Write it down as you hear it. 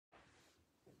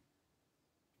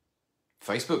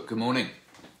Facebook, good morning.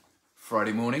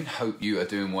 Friday morning, hope you are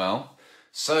doing well.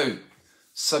 So,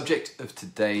 subject of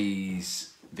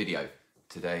today's video,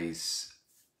 today's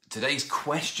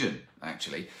question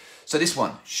actually. So this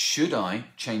one, should I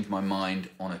change my mind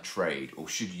on a trade, or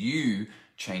should you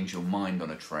change your mind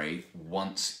on a trade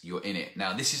once you're in it?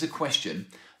 Now, this is a question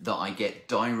that I get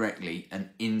directly and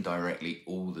indirectly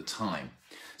all the time.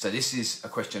 So this is a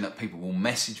question that people will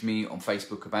message me on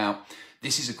Facebook about.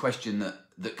 This is a question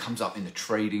that comes up in the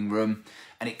trading room,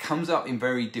 and it comes up in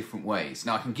very different ways.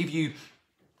 Now, I can give you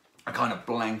a kind of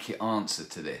blanket answer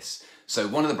to this. So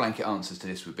one of the blanket answers to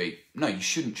this would be, no, you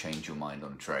shouldn't change your mind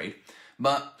on a trade.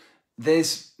 But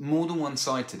there's more than one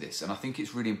side to this, and I think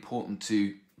it's really important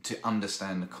to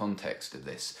understand the context of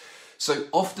this. So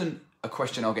often a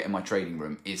question I'll get in my trading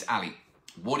room is, Ali,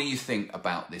 what do you think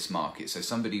about this market? So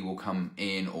somebody will come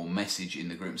in or message in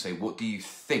the group and say, what do you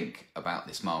think about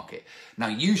this market? Now,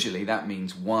 usually that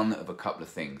means one of a couple of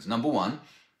things. Number one,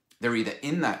 they're either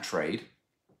in that trade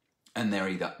and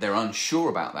they're unsure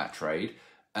about that trade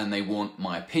and they want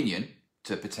my opinion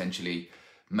to potentially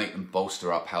make them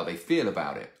bolster up how they feel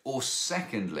about it. Or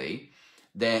secondly,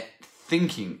 they're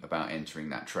thinking about entering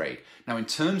that trade. Now, in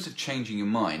terms of changing your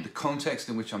mind, the context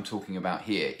in which I'm talking about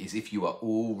here is if you are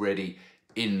already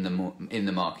in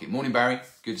the market. Morning, Barry.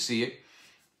 Good to see you.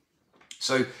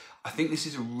 So I think this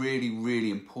is a really,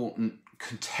 really important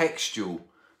contextual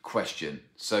question.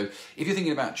 So if you're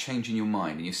thinking about changing your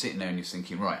mind and you're sitting there and you're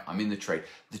thinking, right, I'm in the trade,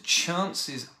 the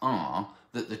chances are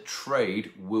that the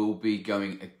trade will be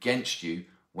going against you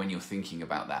when you're thinking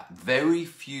about that. Very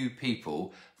few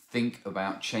people think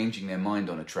about changing their mind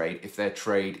on a trade if their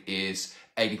trade is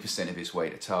 80% of its way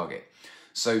to target.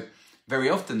 So very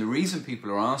often the reason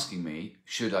people are asking me,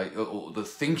 or the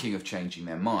thinking of changing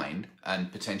their mind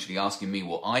and potentially asking me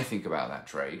what I think about that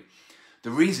trade,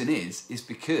 the reason is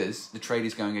because the trade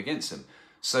is going against them.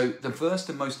 So the first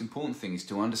and most important thing is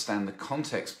to understand the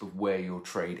context of where your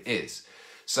trade is.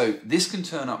 So this can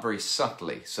turn up very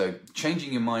subtly. So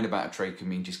changing your mind about a trade can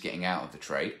mean just getting out of the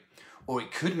trade, or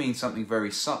it could mean something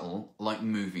very subtle like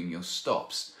moving your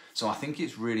stops. So I think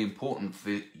it's really important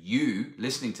for you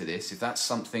listening to this, if that's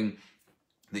something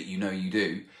that you know you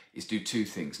do, is do two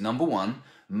things. Number one,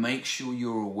 make sure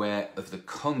you're aware of the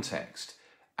context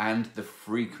and the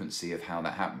frequency of how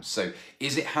that happens. So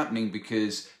is it happening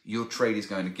because your trade is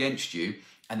going against you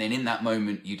and then in that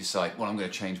moment you decide, well, I'm going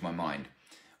to change my mind?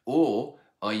 Or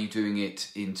are you doing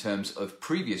it in terms of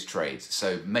previous trades?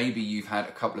 So maybe you've had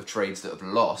a couple of trades that have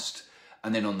lost,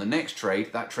 and then on the next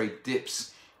trade, that trade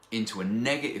dips into a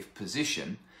negative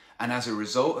position, and as a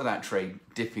result of that trade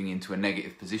dipping into a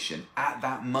negative position, at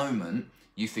that moment,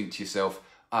 you think to yourself,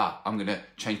 I'm going to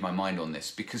change my mind on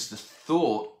this, because the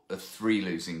thought of 3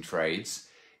 losing trades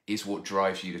is what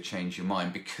drives you to change your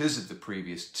mind because of the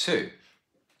previous 2.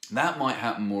 That might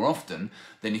happen more often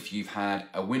than if you've had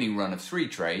a winning run of 3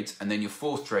 trades and then your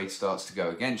 4th trade starts to go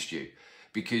against you,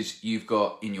 because you've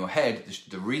got in your head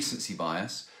the recency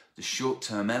bias, the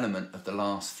short-term element of the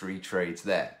last 3 trades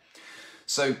there.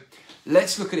 So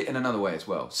let's look at it in another way as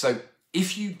well. So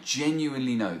if you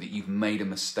genuinely know that you've made a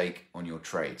mistake on your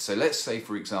trade, so let's say,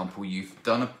 for example, you've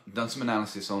done some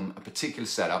analysis on a particular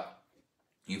setup,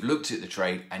 you've looked at the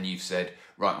trade and you've said,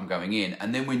 right, I'm going in.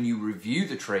 And then when you review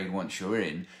the trade once you're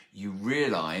in, you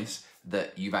realize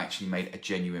that you've actually made a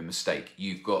genuine mistake.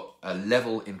 You've got a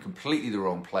level in completely the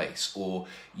wrong place, or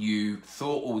you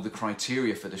thought all the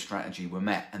criteria for the strategy were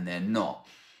met and they're not.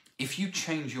 If you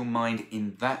change your mind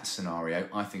in that scenario,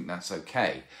 I think that's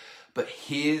okay. But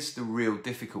here's the real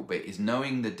difficult bit, is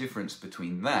knowing the difference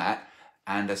between that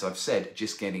and, as I've said,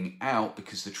 just getting out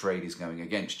because the trade is going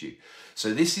against you.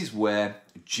 So this is where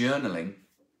journaling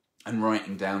and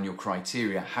writing down your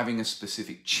criteria, having a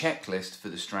specific checklist for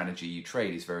the strategy you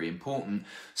trade, is very important.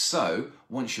 So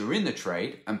once you're in the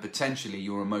trade, and potentially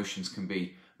your emotions can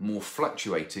be more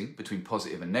fluctuating between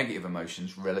positive and negative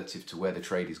emotions relative to where the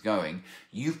trade is going,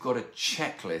 you've got a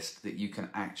checklist that you can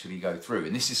actually go through.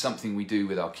 And this is something we do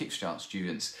with our Kickstart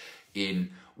students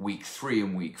in week 3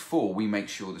 and week 4. We make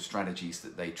sure the strategies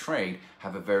that they trade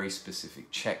have a very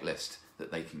specific checklist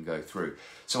that they can go through.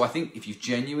 So I think if you've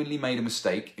genuinely made a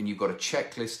mistake and you've got a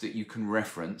checklist that you can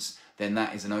reference, then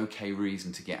that is an okay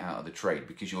reason to get out of the trade,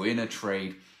 because you're in a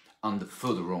trade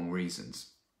for the wrong reasons.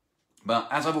 But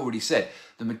as I've already said,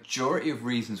 the majority of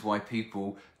reasons why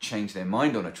people change their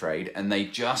mind on a trade and they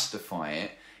justify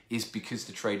it is because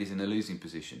the trade is in a losing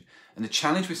position. And the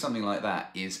challenge with something like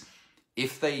that is,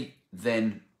 if they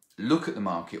then look at the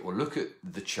market or look at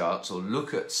the charts or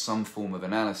look at some form of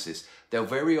analysis, they'll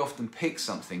very often pick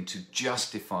something to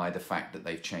justify the fact that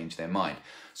they've changed their mind.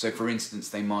 So for instance,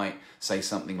 they might say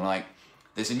something like,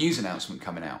 there's a news announcement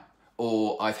coming out,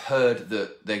 or I've heard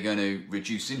that they're going to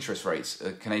reduce interest rates,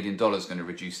 Canadian dollar is going to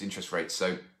reduce interest rates,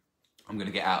 so I'm going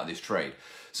to get out of this trade.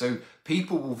 So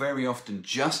people will very often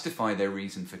justify their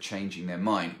reason for changing their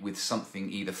mind with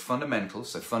something either fundamental,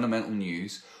 so fundamental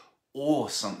news, or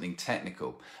something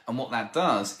technical. And what that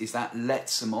does is that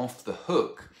lets them off the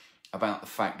hook about the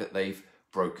fact that they've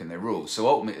broken their rules. So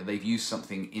ultimately they've used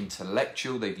something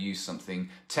intellectual, they've used something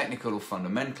technical or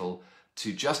fundamental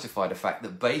to justify the fact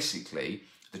that basically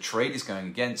the trade is going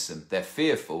against them. They're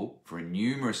fearful for a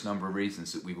numerous number of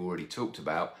reasons that we've already talked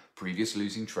about, previous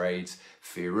losing trades,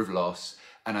 fear of loss,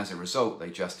 and as a result they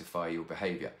justify your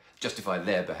behavior, justify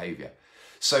their behavior.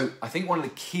 So I think one of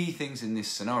the key things in this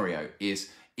scenario is,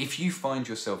 if you find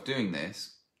yourself doing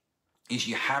this, is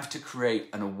you have to create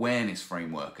an awareness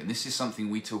framework. And this is something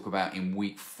we talk about in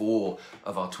week 4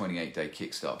 of our 28-day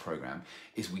Kickstart program,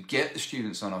 is we get the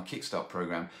students on our Kickstart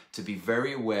program to be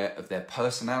very aware of their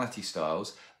personality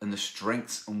styles and the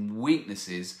strengths and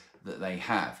weaknesses that they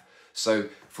have. So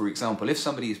for example, if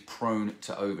somebody is prone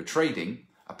to over trading,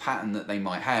 a pattern that they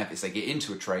might have is they get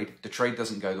into a trade, the trade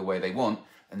doesn't go the way they want,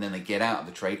 and then they get out of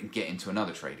the trade and get into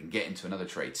another trade and get into another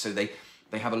trade. So they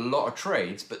have a lot of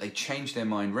trades, but they change their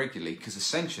mind regularly, because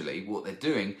essentially what they're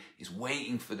doing is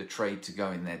waiting for the trade to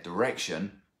go in their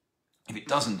direction. If it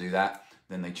doesn't do that,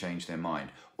 then they change their mind.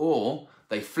 Or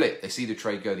they flip, they see the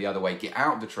trade go the other way, get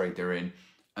out of the trade they're in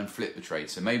and flip the trade.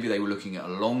 So maybe they were looking at a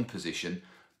long position,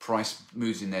 price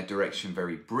moves in their direction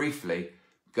very briefly,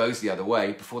 goes the other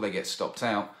way, before they get stopped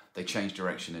out, they change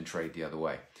direction and trade the other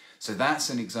way. So that's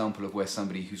an example of where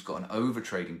somebody who's got an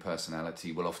over-trading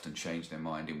personality will often change their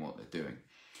mind in what they're doing.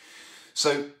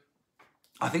 So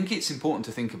I think it's important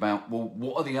to think about, well,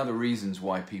 what are the other reasons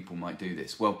why people might do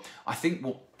this? Well, I think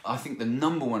the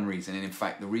number one reason, and in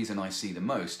fact the reason I see the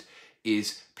most,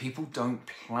 is people don't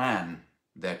plan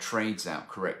their trades out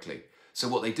correctly. So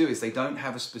what they do is they don't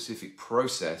have a specific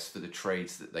process for the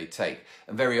trades that they take.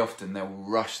 And very often they'll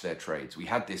rush their trades. We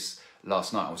had this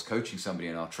last night. I was coaching somebody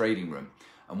in our trading room.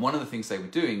 And one of the things they were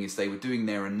doing is they were doing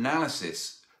their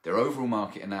analysis, their overall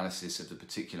market analysis of the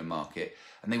particular market,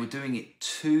 and they were doing it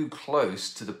too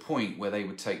close to the point where they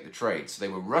would take the trade. So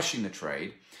they were rushing the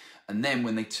trade, and then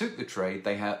when they took the trade,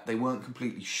 they weren't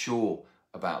completely sure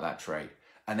about that trade.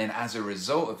 And then as a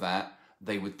result of that,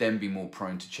 they would then be more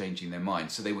prone to changing their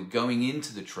mind. So they were going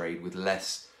into the trade with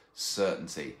less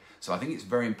certainty. So I think it's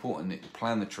very important that you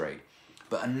plan the trade.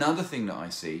 But another thing that I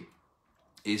see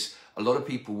is a lot of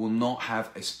people will not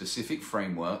have a specific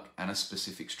framework and a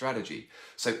specific strategy.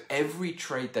 So every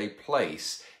trade they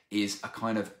place is a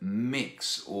kind of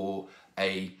mix or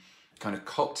a kind of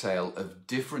cocktail of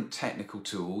different technical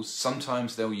tools.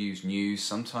 Sometimes they'll use news,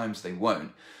 sometimes they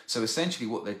won't. So essentially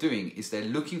what they're doing is they're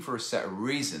looking for a set of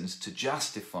reasons to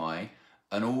justify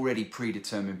an already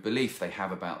predetermined belief they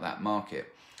have about that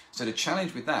market. So the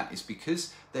challenge with that is,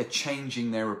 because they're changing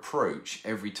their approach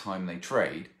every time they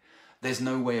trade, there's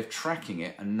no way of tracking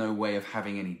it and no way of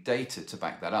having any data to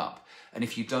back that up. And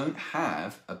if you don't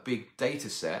have a big data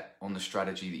set on the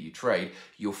strategy that you trade,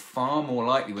 you're far more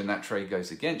likely, when that trade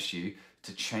goes against you,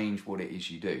 to change what it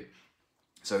is you do.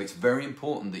 So it's very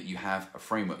important that you have a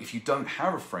framework. If you don't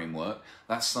have a framework,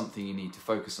 that's something you need to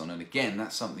focus on. And again,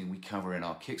 that's something we cover in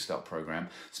our Kickstart program,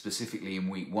 specifically in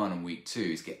week 1 and week 2,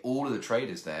 is get all of the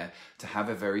traders there to have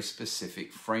a very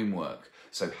specific framework.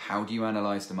 So how do you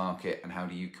analyze the market, and how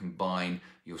do you combine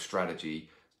your strategy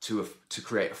to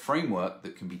create a framework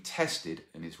that can be tested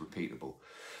and is repeatable?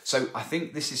 So I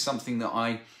think this is something that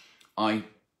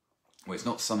well, it's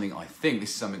not something I think, this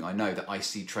is something I know that I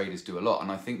see traders do a lot.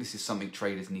 And I think this is something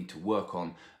traders need to work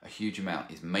on a huge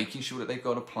amount, is making sure that they've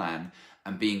got a plan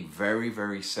and being very,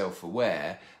 very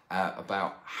self-aware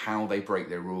about how they break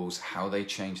their rules, how they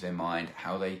change their mind,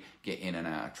 how they get in and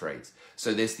out of trades.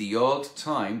 So there's the odd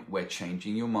time where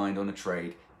changing your mind on a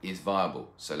trade is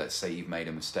viable. So let's say you've made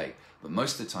a mistake. But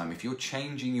most of the time, if you're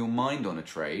changing your mind on a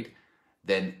trade,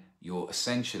 then you're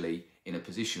essentially in a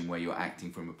position where you're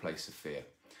acting from a place of fear.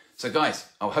 So guys,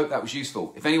 I hope that was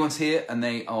useful. If anyone's here and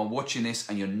they are watching this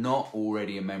and you're not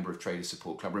already a member of Trader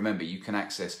Support Club, remember you can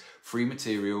access free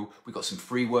material. We've got some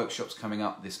free workshops coming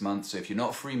up this month. So if you're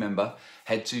not a free member,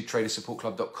 head to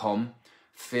tradersupportclub.com,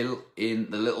 fill in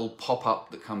the little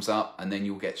pop-up that comes up, and then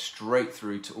you'll get straight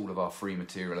through to all of our free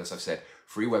material. As I've said,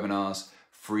 free webinars,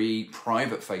 free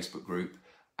private Facebook group,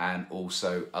 and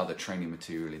also other training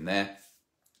material in there.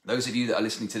 Those of you that are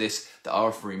listening to this that are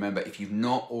a free member, if you've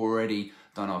not already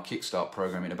done our Kickstart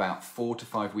program, in about 4 to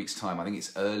 5 weeks time, I think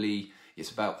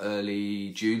it's about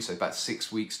early June, so about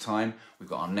 6 weeks time, we've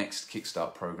got our next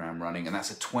Kickstart program running, and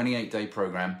that's a 28-day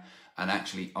program. And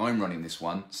actually, I'm running this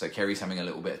one. So Kerry's having a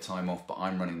little bit of time off, but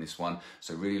I'm running this one.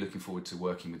 So really looking forward to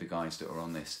working with the guys that are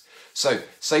on this. So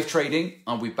safe trading.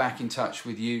 I'll be back in touch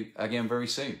with you again very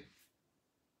soon.